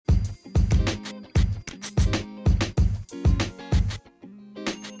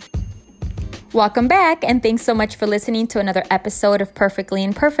Welcome back, and thanks so much for listening to another episode of Perfectly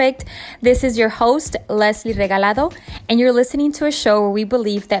Imperfect. This is your host, Leslie Regalado, and you're listening to a show where we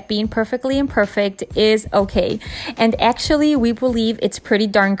believe that being perfectly imperfect is okay. And actually, we believe it's pretty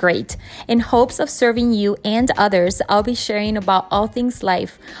darn great. In hopes of serving you and others, I'll be sharing about all things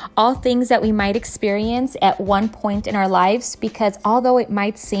life, all things that we might experience at one point in our lives, because although it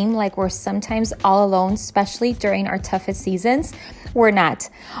might seem like we're sometimes all alone, especially during our toughest seasons, we're not.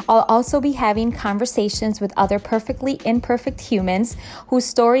 I'll also be having conversations with other perfectly imperfect humans whose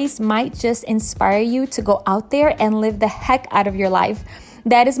stories might just inspire you to go out there and live the heck out of your life.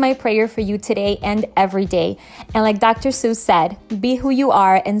 That is my prayer for you today and every day. And like Dr. Seuss said, be who you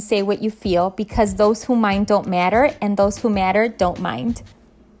are and say what you feel, because those who mind don't matter and those who matter don't mind.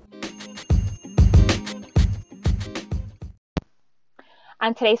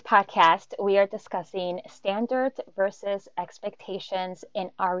 On today's podcast, we are discussing standards versus expectations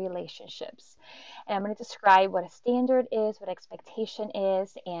in our relationships. And I'm going to describe what a standard is, what expectation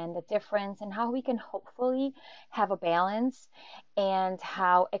is, and the difference, and how we can hopefully have a balance, and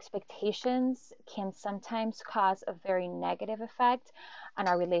how expectations can sometimes cause a very negative effect on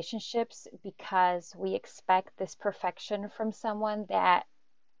our relationships because we expect this perfection from someone that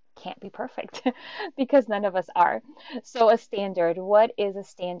can't be perfect because none of us are. So a standard, what is a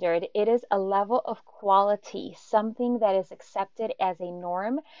standard? It is a level of quality, something that is accepted as a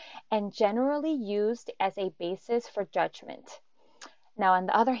norm and generally used as a basis for judgment. Now, on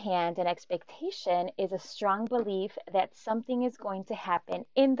the other hand, an expectation is a strong belief that something is going to happen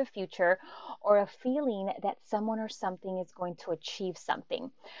in the future, or a feeling that someone or something is going to achieve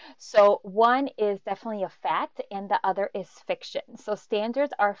something. So one is definitely a fact and the other is fiction. So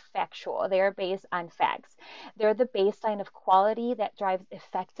standards are factual. They are based on facts. They're the baseline of quality that drives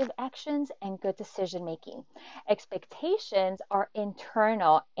effective actions and good decision making. Expectations are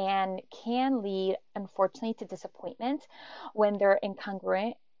internal and can lead, unfortunately, to disappointment when they're incongruent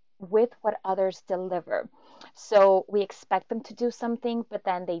with what others deliver. So we expect them to do something, but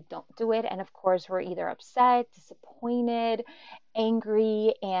then they don't do it. And of course, we're either upset, disappointed,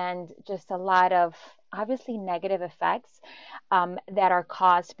 angry, and just a lot of obviously negative effects that are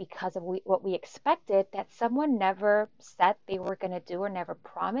caused because of what we expected that someone never said they were going to do or never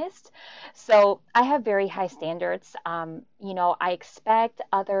promised. So I have very high standards. I expect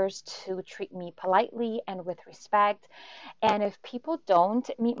others to treat me politely and with respect. And if people don't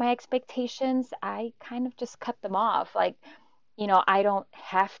meet my expectations, I kind of just cut them off. I don't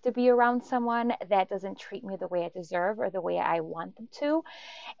have to be around someone that doesn't treat me the way I deserve or the way I want them to.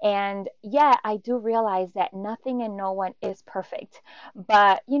 And yeah, I do realize that nothing and no one is perfect.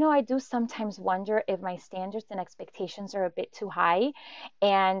 But, I do sometimes wonder if my standards and expectations are a bit too high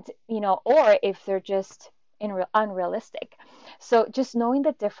and, or if they're just unrealistic. So just knowing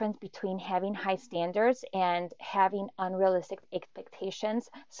the difference between having high standards and having unrealistic expectations,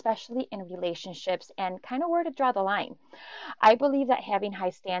 especially in relationships, and kind of where to draw the line. I believe that having high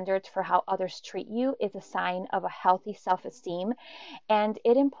standards for how others treat you is a sign of a healthy self-esteem, and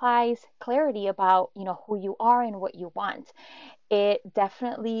it implies clarity about, who you are and what you want. It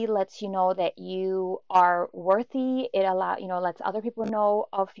definitely lets you know that you are worthy. Lets other people know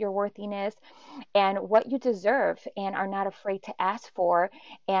of your worthiness and what you deserve and are not afraid to ask for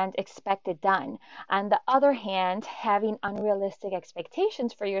and expect it done. On the other hand, having unrealistic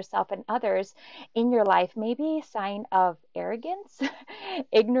expectations for yourself and others in your life may be a sign of arrogance,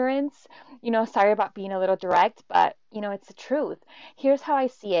 ignorance. Sorry about being a little direct, but it's the truth. Here's how I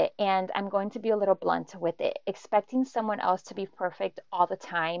see it, and I'm going to be a little blunt with it. Expecting someone else to be perfect all the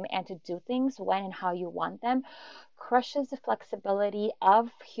time and to do things when and how you want them crushes the flexibility of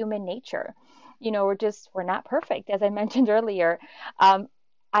human nature. We're not perfect, as I mentioned earlier.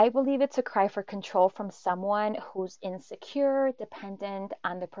 I believe it's a cry for control from someone who's insecure, dependent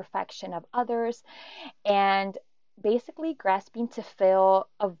on the perfection of others, and basically grasping to fill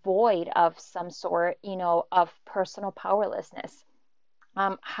a void of some sort, of personal powerlessness.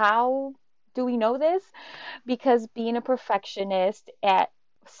 How do we know this? Because being a perfectionist at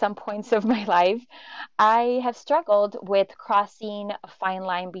some points of my life, I have struggled with crossing a fine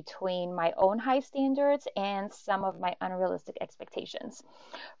line between my own high standards and some of my unrealistic expectations.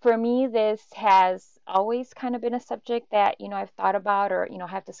 For me, this has always kind of been a subject that, I've thought about or,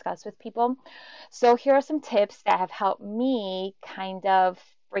 have discussed with people. So here are some tips that have helped me kind of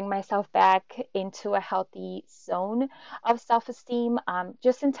bring myself back into a healthy zone of self-esteem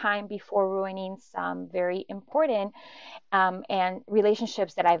just in time before ruining some very important and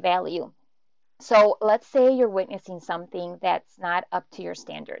relationships that I value. So let's say you're witnessing something that's not up to your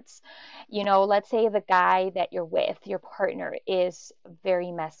standards. Let's say the guy that you're with, your partner, is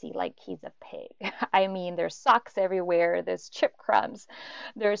very messy, like he's a pig. I mean, there's socks everywhere, there's chip crumbs,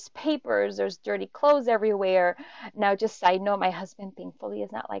 there's papers, there's dirty clothes everywhere. Now, just side note, my husband thankfully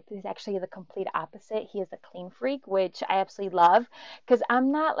is not like this. He's actually the complete opposite. He is a clean freak, which I absolutely love because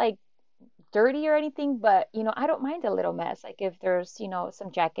I'm not like dirty or anything, but I don't mind a little mess. Like if there's,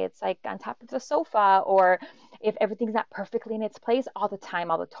 some jackets like on top of the sofa, or if everything's not perfectly in its place all the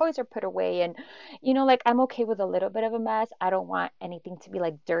time, all the toys are put away, and like I'm okay with a little bit of a mess. I don't want anything to be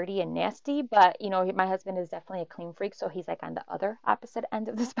like dirty and nasty, but my husband is definitely a clean freak, so he's like on the other opposite end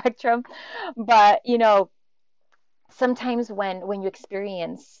of the spectrum. But sometimes when you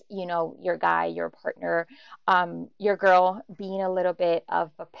experience your guy, your partner, your girl being a little bit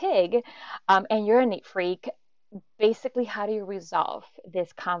of a pig, and you're a neat freak, basically how do you resolve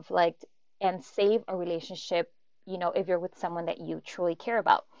this conflict and save a relationship, if you're with someone that you truly care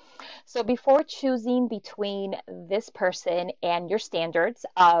about? So before choosing between this person and your standards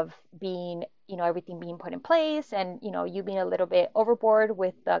of being, everything being put in place, and, you being a little bit overboard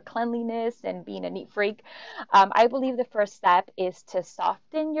with the cleanliness and being a neat freak, I believe the first step is to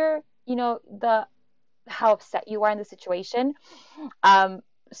soften your, the how upset you are in the situation.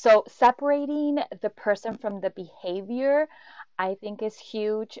 So separating the person from the behavior, I think, is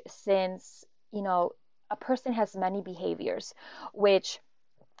huge, since, a person has many behaviors, which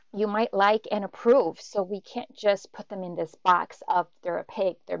you might like and approve. So we can't just put them in this box of they're a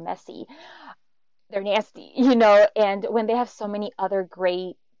pig, they're messy, they're nasty, and when they have so many other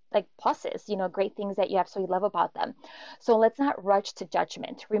great like pluses, great things that you absolutely love about them. So let's not rush to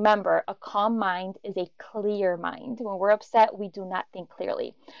judgment. Remember, a calm mind is a clear mind. When we're upset, we do not think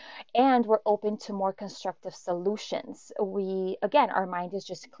clearly, and we're open to more constructive solutions. Again, our mind is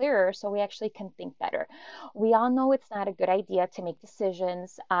just clearer, so we actually can think better. We all know it's not a good idea to make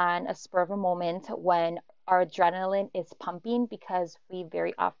decisions on a spur of a moment when our adrenaline is pumping, because we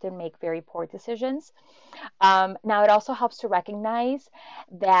very often make very poor decisions. Now, it also helps to recognize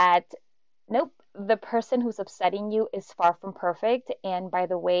that, nope, the person who's upsetting you is far from perfect. And by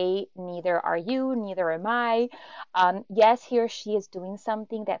the way, neither are you, neither am I. Yes, he or she is doing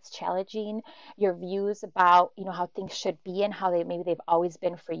something that's challenging your views about, how things should be and how maybe they've always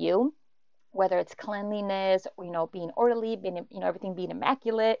been for you. Whether it's cleanliness, or, being orderly, being, everything being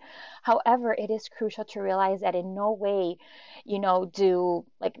immaculate. However, it is crucial to realize that in no way, do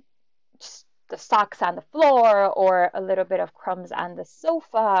like just the socks on the floor or a little bit of crumbs on the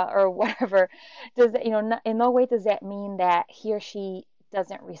sofa or whatever, does that, in no way does that mean that he or she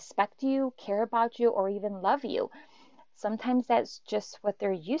doesn't respect you, care about you, or even love you. Sometimes that's just what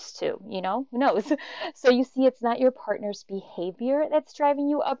they're used to, who knows? So you see, it's not your partner's behavior that's driving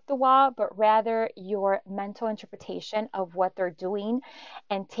you up the wall, but rather your mental interpretation of what they're doing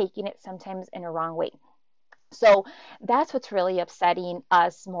and taking it sometimes in a wrong way. So that's what's really upsetting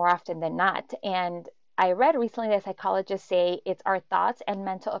us more often than not. And I read recently that psychologists say it's our thoughts and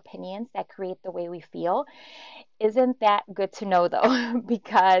mental opinions that create the way we feel. Isn't that good to know, though?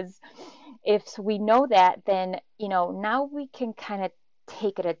 Because if we know that, then, now we can kind of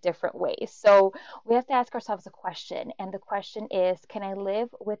take it a different way. So we have to ask ourselves a question. And the question is, can I live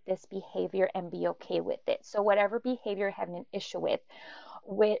with this behavior and be okay with it? So whatever behavior you're having an issue with,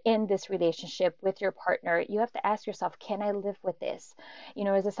 within this relationship with your partner, you have to ask yourself, can I live with this?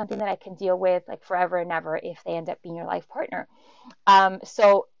 Is this something that I can deal with like forever and ever if they end up being your life partner?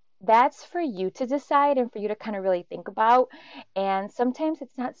 So that's for you to decide and for you to kind of really think about. And sometimes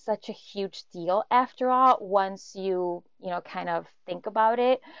it's not such a huge deal after all, once kind of think about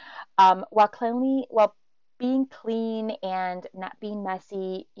it. While being clean and not being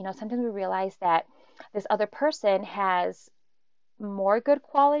messy, sometimes we realize that this other person has more good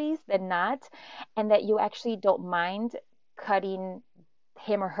qualities than not, and that you actually don't mind cutting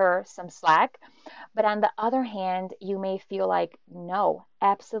him or her some slack. But on the other hand, you may feel like, no,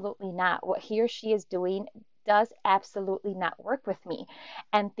 absolutely not. What he or she is doing does absolutely not work with me,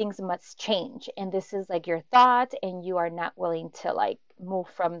 and things must change. And this is like your thought, and you are not willing to like move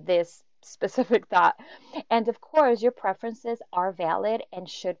from this specific thought. And of course, your preferences are valid and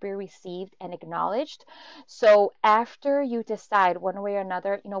should be received and acknowledged. So after you decide one way or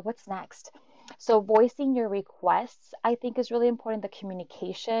another, what's next? So voicing your requests, I think, is really important. The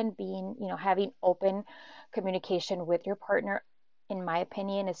communication, being, having open communication with your partner, in my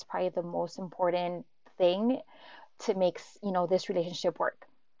opinion, is probably the most important thing to make, this relationship work.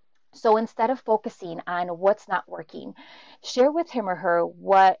 So instead of focusing on what's not working, share with him or her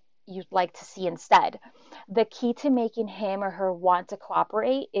what you'd like to see instead. The key to making him or her want to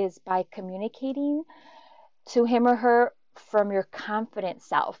cooperate is by communicating to him or her from your confident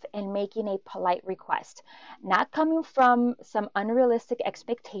self and making a polite request, not coming from some unrealistic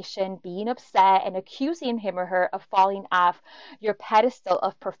expectation, being upset and accusing him or her of falling off your pedestal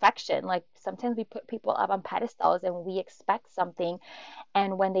of perfection. Like sometimes we put people up on pedestals and we expect something,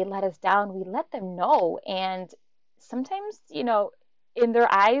 and when they let us down, we let them know. And sometimes, in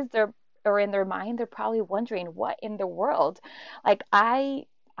their eyes, they're or in their mind, they're probably wondering, what in the world? Like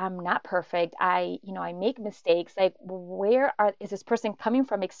I'm not perfect. I make mistakes. Like, is this person coming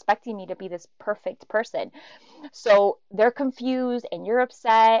from, expecting me to be this perfect person? So they're confused and you're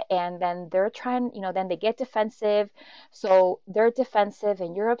upset, and then they're trying, then they get defensive. So they're defensive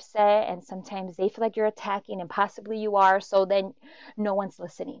and you're upset, and sometimes they feel like you're attacking, and possibly you are. So then no one's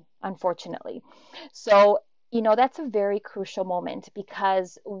listening, unfortunately. So that's a very crucial moment,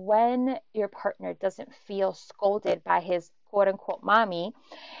 because when your partner doesn't feel scolded by his quote unquote mommy,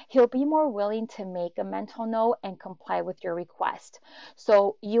 he'll be more willing to make a mental note and comply with your request.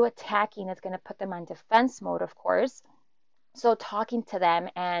 So you attacking is going to put them on defense mode, of course. So talking to them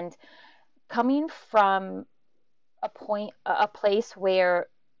and coming from a place where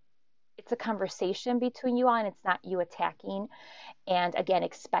it's a conversation between you all and it's not you attacking, and again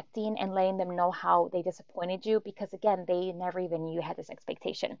expecting and letting them know how they disappointed you, because again they never even knew you had this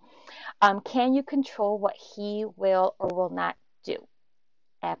expectation. Can you control what he will or will not do?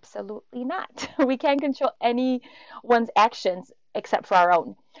 Absolutely not. We can't control anyone's actions except for our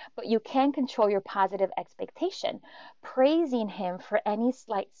own, but you can control your positive expectation. Praising him for any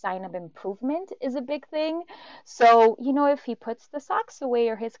slight sign of improvement is a big thing. So, if he puts the socks away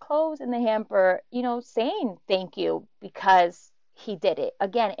or his clothes in the hamper, saying thank you because he did it.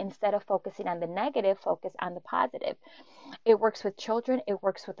 Again, instead of focusing on the negative, focus on the positive. It works with children, it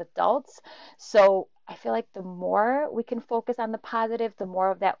works with adults. So I feel like the more we can focus on the positive, the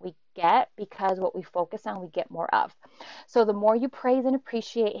more of that we get, because what we focus on, we get more of. So the more you praise and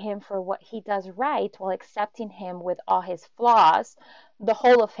appreciate him for what he does right while accepting him with all his flaws, the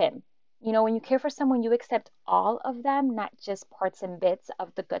whole of him. When you care for someone, you accept all of them, not just parts and bits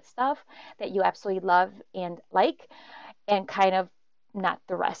of the good stuff that you absolutely love and like, and kind of not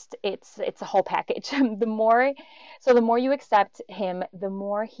the rest. It's a whole package. The more you accept him, the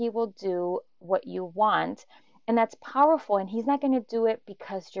more he will do what you want. And that's powerful. And he's not going to do it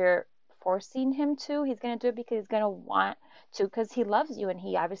because you're forcing him to. He's going to do it because he's going to want to, because he loves you and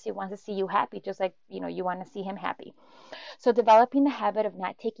he obviously wants to see you happy, just like, you want to see him happy. So developing the habit of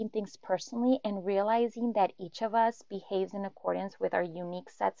not taking things personally and realizing that each of us behaves in accordance with our unique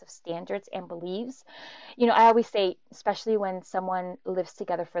sets of standards and beliefs. I always say, especially when someone lives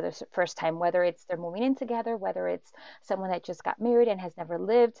together for the first time, whether it's they're moving in together, whether it's someone that just got married and has never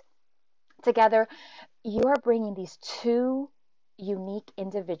lived together, you are bringing these two unique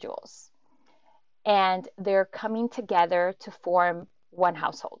individuals and they're coming together to form one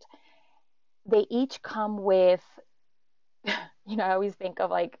household. They each come with, I always think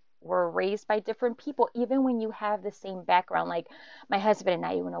of like, we're raised by different people, even when you have the same background. Like my husband and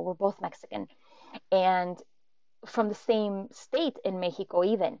I, we're both Mexican and from the same state in Mexico,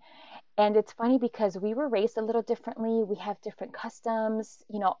 even. And it's funny because we were raised a little differently. We have different customs,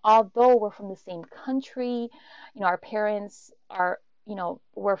 although we're from the same country, our parents are,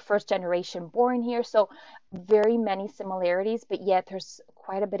 we're first generation born here. So very many similarities, but yet there's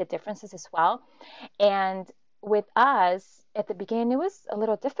quite a bit of differences as well. And with us at the beginning, it was a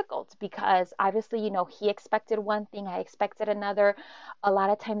little difficult because obviously, he expected one thing, I expected another. A lot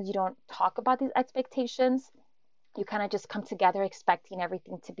of times you don't talk about these expectations. You kind of just come together expecting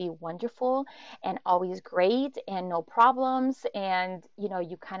everything to be wonderful and always great and no problems. And,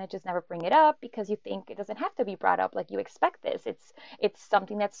 you kind of just never bring it up because you think it doesn't have to be brought up. Like you expect this. It's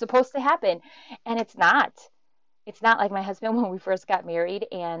something that's supposed to happen. And it's not. It's not like my husband when we first got married,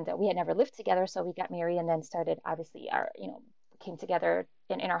 and we had never lived together. So we got married and then started obviously came together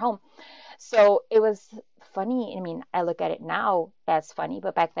in our home. So it was funny. I mean, I look at it now as funny,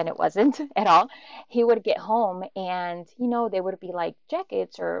 but back then it wasn't at all. He would get home and, there would be like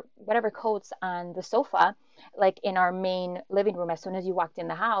jackets or whatever coats on the sofa, like in our main living room as soon as you walked in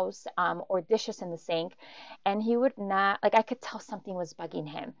the house, or dishes in the sink. And he would not, like, I could tell something was bugging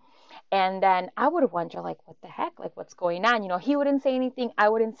him. And then I would wonder, like, what the heck? Like, what's going on? He wouldn't say anything. I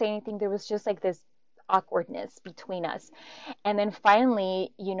wouldn't say anything. There was just like this awkwardness between us. And then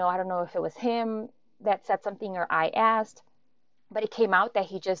finally, I don't know if it was him that said something or I asked, But it came out that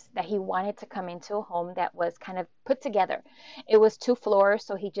he wanted to come into a home that was kind of put together. It was 2 floors,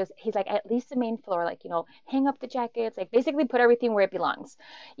 so he's like, at least the main floor, like, hang up the jackets, like basically put everything where it belongs.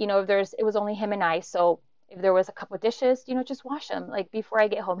 If it was only him and I, so if there was a couple of dishes, just wash them like before I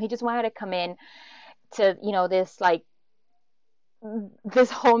get home. He just wanted to come in to,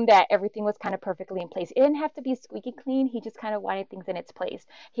 this home that everything was kind of perfectly in place. It didn't have to be squeaky clean. He just kind of wanted things in its place.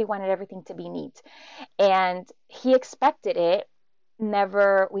 He wanted everything to be neat, and he expected it.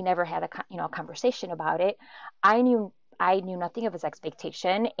 We never had a conversation about it. I knew nothing of his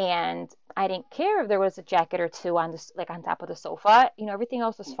expectation, and I didn't care if there was a jacket or two on this, like on top of the sofa. Everything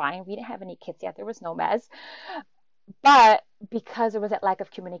else was fine. We didn't have any kids yet. There was no mess. But because there was that lack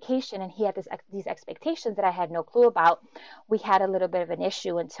of communication, and he had these expectations that I had no clue about, we had a little bit of an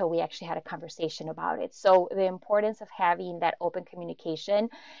issue until we actually had a conversation about it. So the importance of having that open communication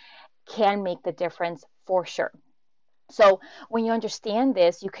can make the difference for sure. So when you understand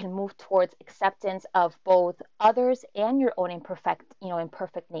this, you can move towards acceptance of both others and your own imperfect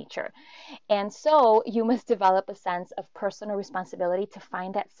nature. And so you must develop a sense of personal responsibility to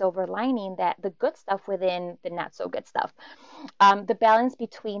find that silver lining, that the good stuff within the not so good stuff. The balance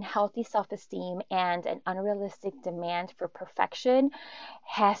between healthy self-esteem and an unrealistic demand for perfection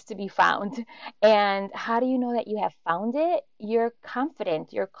has to be found. And how do you know that you have found it? You're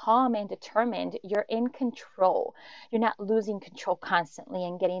confident, you're calm and determined, you're in control. You're not losing control constantly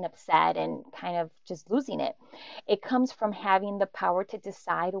and getting upset and kind of just losing it. It comes from having the power to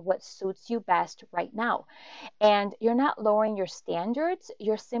decide what suits you best right now. And you're not lowering your standards,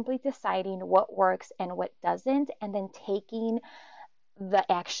 you're simply deciding what works and what doesn't, and then taking the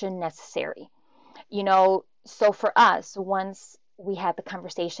action necessary. So for us, once we had the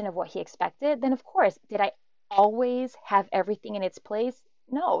conversation of what he expected, then of course, did I always have everything in its place?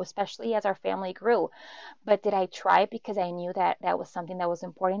 No, especially as our family grew. But did I try because I knew that that was something that was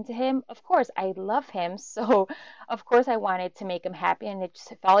important to him? Of course, I love him. So, of course, I wanted to make him happy. And if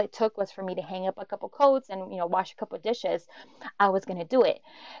all it took was for me to hang up a couple coats and, wash a couple dishes, I was going to do it.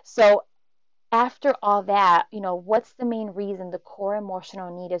 So, after all that, what's the main reason? The core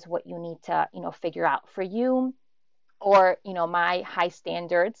emotional need is what you need to, figure out for you, or my high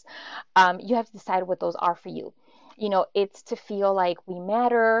standards. You have to decide what those are for you. It's to feel like we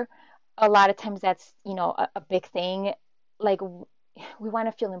matter. A lot of times that's a big thing. Like, we want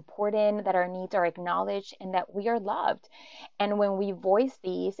to feel important, that our needs are acknowledged, and that we are loved. And when we voice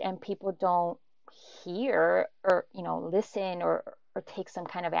these and people don't hear, or listen, or take some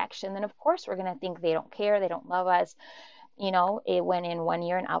kind of action, then of course we're going to think they don't care, they don't love us. It went in one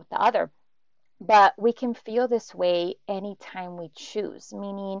ear and out the other. But we can feel this way anytime we choose,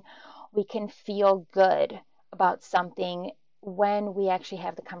 meaning we can feel good about something when we actually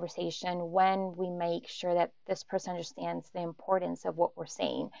have the conversation, when we make sure that this person understands the importance of what we're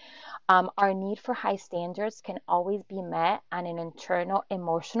saying. Our need for high standards can always be met on an internal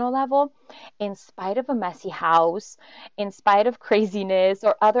emotional level, in spite of a messy house, in spite of craziness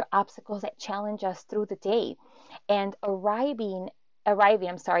or other obstacles that challenge us through the day. And arriving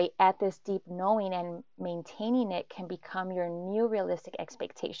at this deep knowing and maintaining it can become your new realistic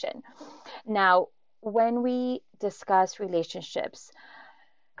expectation. Now, when we discuss relationships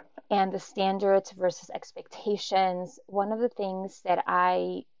and the standards versus expectations, one of the things that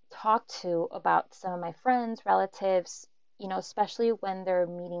I talk to about some of my friends, relatives, especially when they're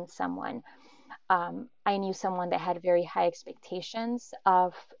meeting someone. I knew someone that had very high expectations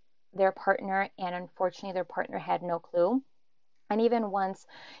of their partner, and unfortunately, their partner had no clue. And even once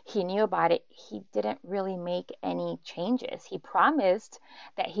he knew about it, he didn't really make any changes. He promised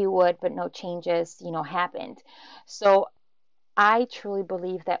that he would, but no changes, happened. So I truly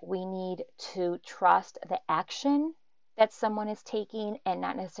believe that we need to trust the action that someone is taking and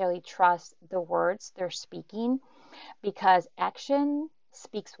not necessarily trust the words they're speaking, because action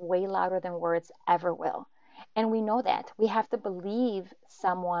speaks way louder than words ever will. And we know that. We have to believe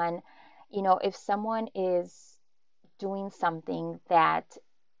someone, if someone is doing something that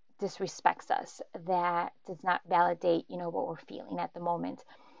disrespects us, that does not validate, what we're feeling at the moment.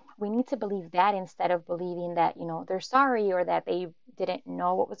 We need to believe that instead of believing that, they're sorry, or that they didn't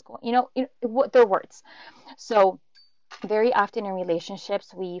know what was going, what their words. So very often in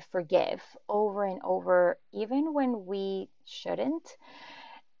relationships, we forgive over and over, even when we shouldn't,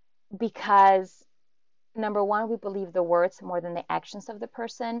 because number one, we believe the words more than the actions of the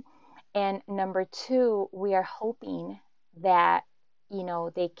person. And number two, we are hoping that,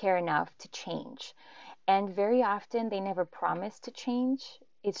 they care enough to change. And very often they never promise to change.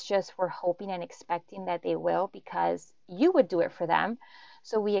 It's just we're hoping and expecting that they will, because you would do it for them.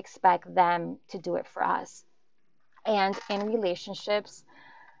 So we expect them to do it for us. And in relationships,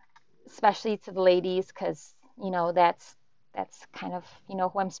 especially to the ladies, because that's kind of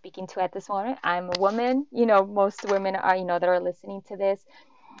who I'm speaking to at this moment. I'm a woman. Most women are that are listening to this,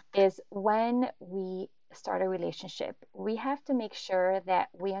 is when we start a relationship, we have to make sure that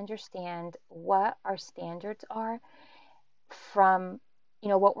we understand what our standards are from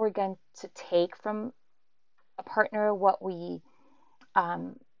what we're going to take from a partner,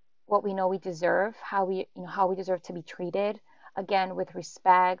 um, what we know we deserve, how we deserve to be treated, again with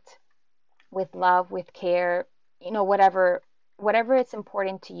respect, with love, with care, whatever it's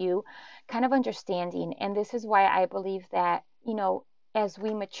important to you, kind of understanding. And this is why I believe that, as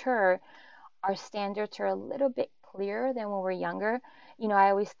we mature, our standards are a little bit clearer than when we're younger. I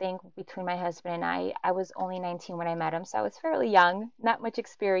always think between my husband and I was only 19 when I met him, so I was fairly young, not much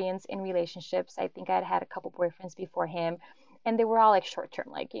experience in relationships. I think I'd had a couple boyfriends before him, and they were all like short term,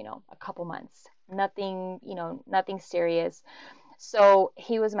 like, a couple months, nothing, nothing serious. So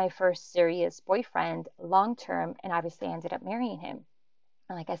he was my first serious boyfriend long term, and obviously I ended up marrying him.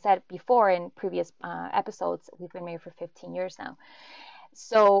 And like I said before in previous episodes, we've been married for 15 years now.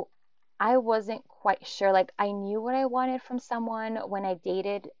 So I wasn't quite sure. Like, I knew what I wanted from someone when I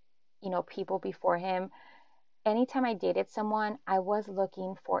dated, people before him. Anytime I dated someone, I was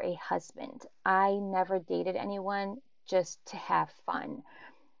looking for a husband. I never dated anyone just to have fun,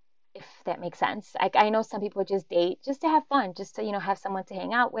 if that makes sense. I know some people just date just to have fun, just to, have someone to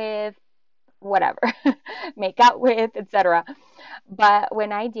hang out with, whatever, make out with, etc. But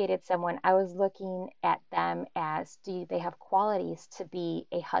when I dated someone, I was looking at them as, do they have qualities to be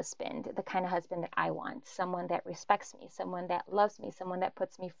a husband, the kind of husband that I want, someone that respects me, someone that loves me, someone that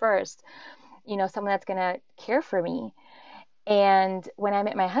puts me first, someone that's going to care for me. And when I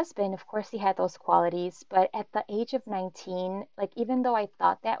met my husband, of course, he had those qualities. But at the age of 19, like, even though I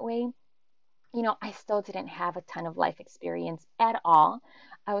thought that way, I still didn't have a ton of life experience at all.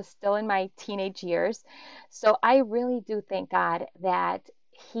 I was still in my teenage years. So I really do thank God that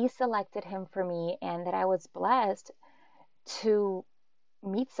He selected him for me and that I was blessed to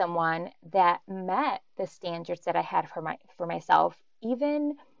meet someone that met the standards that I had for myself,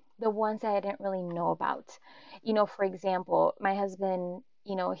 even the ones that I didn't really know about. For example, my husband,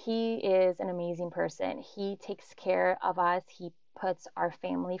 he is an amazing person. He takes care of us. He puts our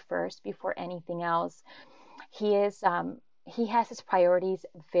family first before anything else. He has his priorities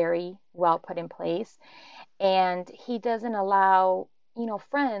very well put in place, and he doesn't allow,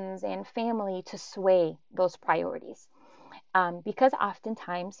 friends and family to sway those priorities. Because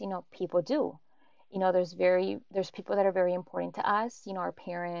oftentimes, people do. There's people that are very important to us, our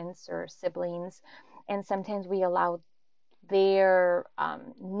parents or siblings, and sometimes we allow their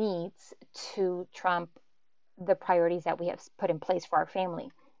needs to trump the priorities that we have put in place for our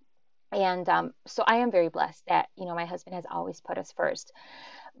family. And so I am very blessed that, my husband has always put us first.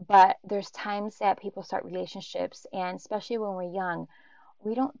 But there's times that people start relationships, and especially when we're young,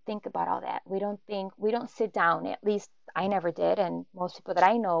 we don't think about all that. We don't sit down. At least I never did. And most people that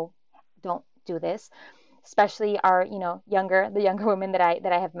I know don't do this, especially our, the younger women that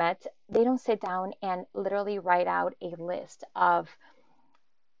I have met. They don't sit down and literally write out a list of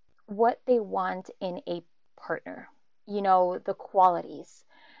what they want in a partner, the qualities,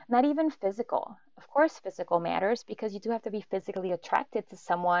 not even physical. Of course, physical matters because you do have to be physically attracted to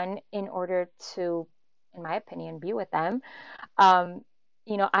someone in order to, in my opinion, be with them. Um,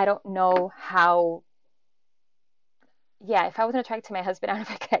 I don't know how, yeah, if I wasn't attracted to my husband, I don't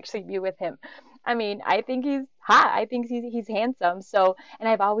know if I could actually be with him. I mean, I think he's hot. I think he's handsome. So, and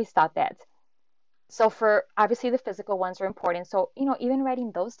I've always thought that. So for obviously the physical ones are important. So, even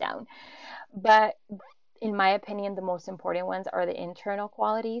writing those down. But in my opinion, the most important ones are the internal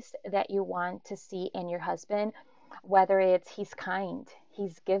qualities that you want to see in your husband, whether it's he's kind,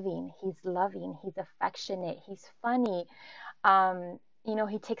 he's giving, he's loving, he's affectionate, he's funny,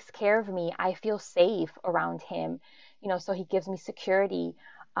 he takes care of me. I feel safe around him, so he gives me security.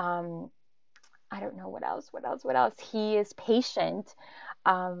 Um, I don't know what else, what else. He is patient.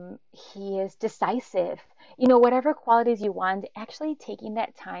 He is decisive. Whatever qualities you want, actually taking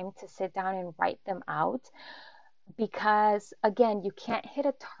that time to sit down and write them out, because again, you can't hit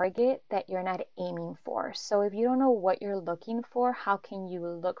a target that you're not aiming for. So if you don't know what you're looking for, how can you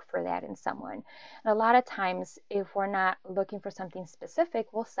look for that in someone? And a lot of times, if we're not looking for something specific,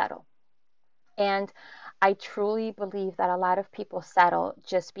 we'll settle. And I truly believe that a lot of people settle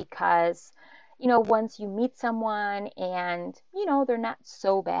just because, once you meet someone and, they're not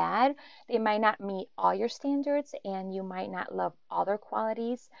so bad, they might not meet all your standards and you might not love all their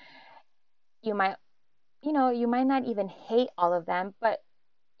qualities. You might, you might not even hate all of them, but,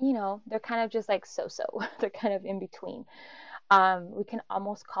 they're kind of just like so-so. They're kind of in between. We can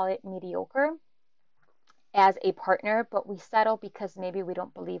almost call it mediocre as a partner, but we settle because maybe we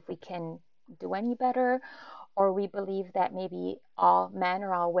don't believe we can do any better, or we believe that maybe all men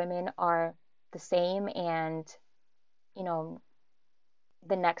or all women are the same, and you know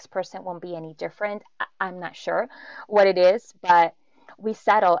the next person won't be any different. I'm not sure what it is, but we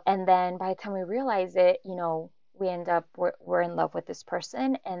settle, and then by the time we realize it, we end up we're in love with this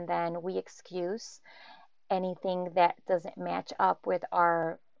person, and then we excuse anything that doesn't match up with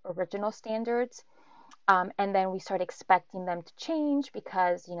our original standards. And then we start expecting them to change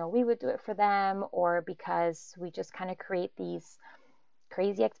because, we would do it for them, or because we just kind of create these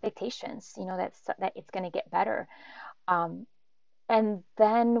crazy expectations, that it's going to get better. Um, and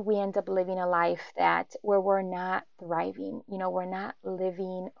then we end up living a life where we're not thriving, we're not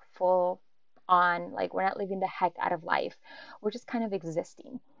living full on, like we're not living the heck out of life. We're just kind of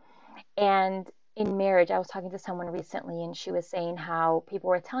existing. And in marriage, I was talking to someone recently, and she was saying how people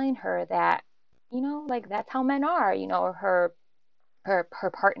were telling her that, like that's how men are. Her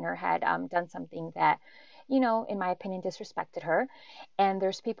partner had done something that, in my opinion, disrespected her. And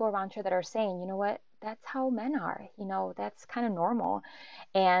there's people around her that are saying, you know what, that's how men are. That's kind of normal,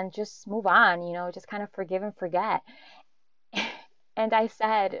 and just move on. Just kind of forgive and forget. And I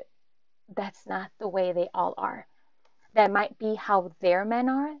said, that's not the way they all are. That might be how their men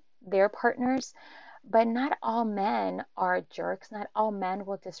are, their partners, but not all men are jerks. Not all men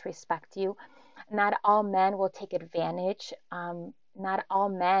will disrespect you. Not all men will take advantage. Not all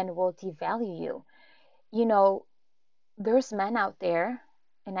men will devalue you. You know, there's men out there,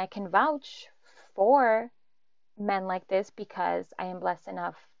 and I can vouch for men like this because I am blessed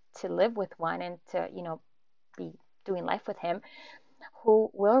enough to live with one and to, be doing life with him, who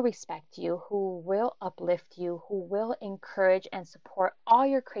will respect you, who will uplift you, who will encourage and support all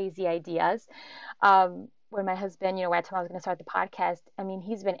your crazy ideas. When my husband, when I told him I was going to start the podcast, I mean,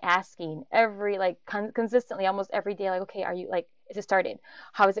 he's been asking consistently, almost every day, like, okay, are you like, is it started?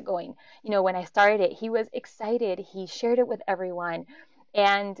 How is it going? When I started it, he was excited. He shared it with everyone.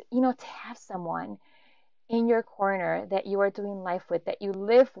 And, to have someone in your corner that you are doing life with, that you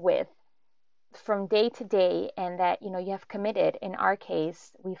live with from day to day, and that you have committed. In our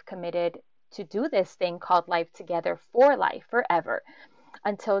case, we've committed to do this thing called life together, for life, forever,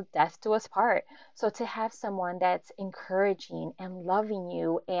 until death do us part. So to have someone that's encouraging and loving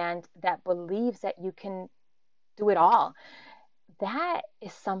you, and that believes that you can do it all, that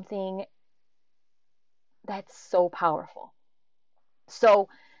is something that's so powerful. So,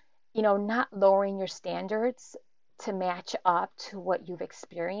 not lowering your standards to match up to what you've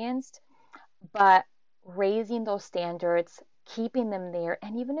experienced, but raising those standards, keeping them there.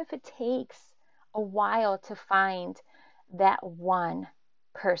 And even if it takes a while to find that one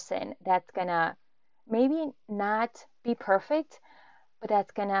person that's gonna maybe not be perfect, but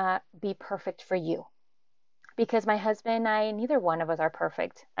that's gonna be perfect for you. Because my husband and I, neither one of us are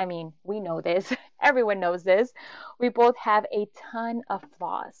perfect. I mean, we know this. Everyone knows this. We both have a ton of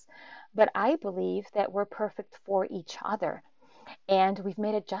flaws. But I believe that we're perfect for each other. And we've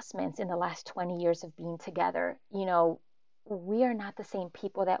made adjustments in the last 20 years of being together. We are not the same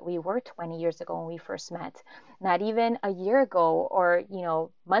people that we were 20 years ago when we first met. Not even a year ago, or,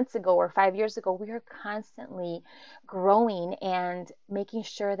 months ago, or 5 years ago. We are constantly growing and making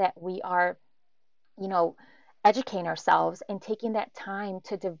sure that we are, you know, educating ourselves and taking that time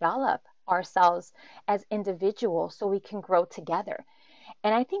to develop ourselves as individuals so we can grow together.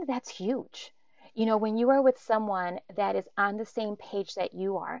 And I think that's huge. When you are with someone that is on the same page that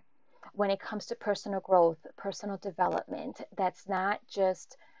you are, when it comes to personal growth, personal development, that's not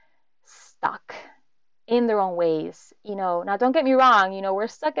just stuck in their own ways. Now don't get me wrong, we're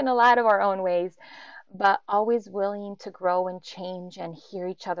stuck in a lot of our own ways, but always willing to grow and change and hear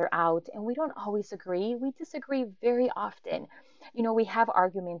each other out. And we don't always agree. We disagree very often. We have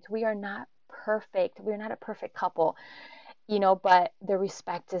arguments. We are not perfect. We're not a perfect couple, but the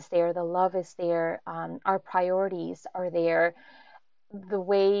respect is there, the love is there, our priorities are there, the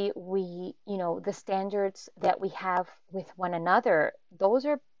way we, the standards that we have with one another, those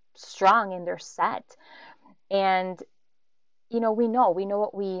are strong and they're set. And, we know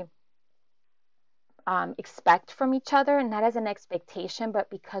what we expect from each other, not as an expectation, but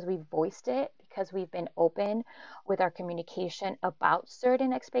because we've voiced it, because we've been open with our communication about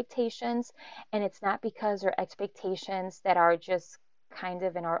certain expectations. And it's not because they're expectations that are just kind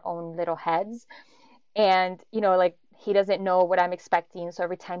of in our own little heads. And, like he doesn't know what I'm expecting. So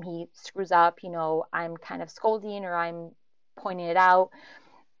every time he screws up, I'm kind of scolding or I'm pointing it out.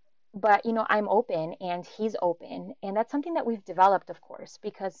 but I'm open and he's open. And that's something that we've developed, of course,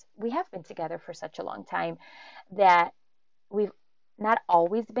 because we have been together for such a long time that we've not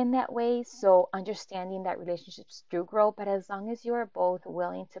always been that way. So understanding that relationships do grow, but as long as you're both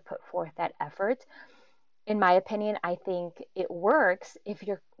willing to put forth that effort, in my opinion, I think it works if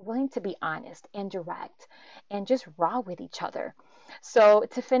you're willing to be honest and direct and just raw with each other. So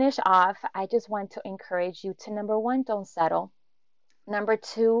to finish off, I just want to encourage you to, number one, don't settle. Number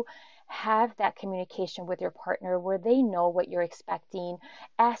two, have that communication with your partner where they know what you're expecting.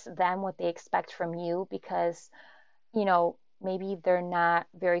 Ask them what they expect from you because, maybe they're not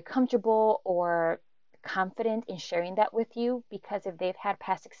very comfortable or confident in sharing that with you, because if they've had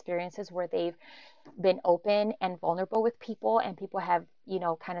past experiences where they've been open and vulnerable with people and people have,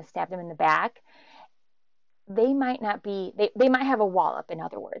 kind of stabbed them in the back, they might not be, they might have a wall up, in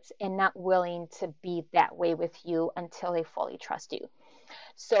other words, and not willing to be that way with you until they fully trust you.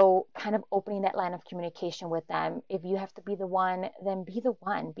 So kind of opening that line of communication with them. If you have to be the one, then be the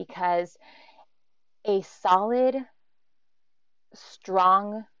one, because a solid,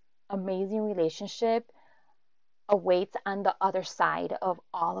 strong, amazing relationship awaits on the other side of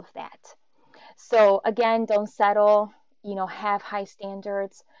all of that. So again, don't settle, have high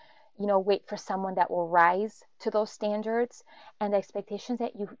standards, wait for someone that will rise to those standards, and the expectations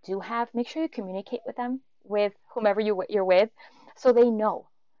that you do have, make sure you communicate with them, with whomever you're with, so they know.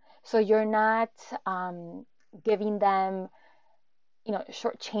 So you're not giving them,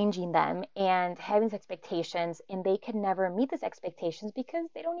 shortchanging them and having these expectations, and they can never meet these expectations because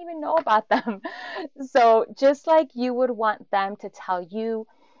they don't even know about them. So just like you would want them to tell you,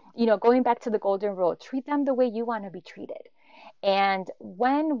 going back to the golden rule, treat them the way you want to be treated. And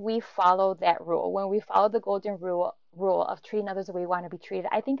when we follow that rule, when we follow the golden rule of treating others the way we want to be treated,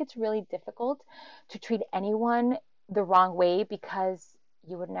 I think it's really difficult to treat anyone the wrong way, because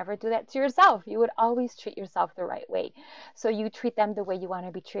you would never do that to yourself. You would always treat yourself the right way. So you treat them the way you want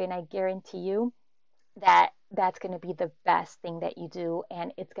to be treated, and I guarantee you that that's going to be the best thing that you do,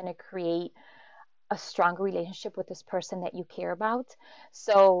 and it's going to create a stronger relationship with this person that you care about.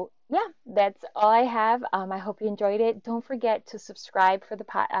 So yeah, that's all I have. I hope you enjoyed it. Don't forget to subscribe for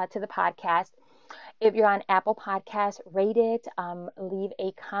to the podcast. If you're on Apple Podcasts, rate it, leave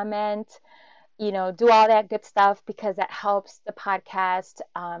a comment, do all that good stuff, because that helps the podcast.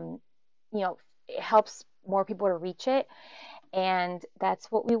 It helps more people to reach it. And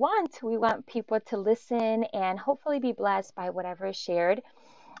that's what we want. We want people to listen and hopefully be blessed by whatever is shared.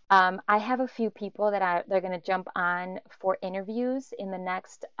 I have a few people that they're going to jump on for interviews in the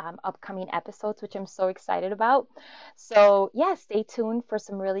next upcoming episodes, which I'm so excited about. So yeah, stay tuned for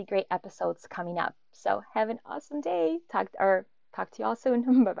some really great episodes coming up. So have an awesome day. Talk to you all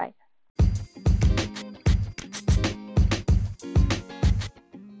soon. Bye-bye.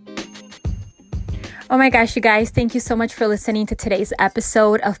 Oh my gosh, you guys, thank you so much for listening to today's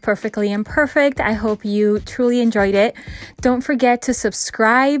episode of Perfectly Imperfect. I hope you truly enjoyed it. Don't forget to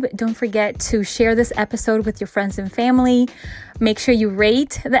subscribe. Don't forget to share this episode with your friends and family. Make sure you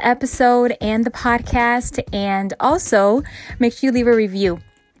rate the episode and the podcast, and also make sure you leave a review.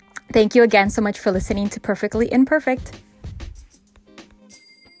 Thank you again so much for listening to Perfectly Imperfect.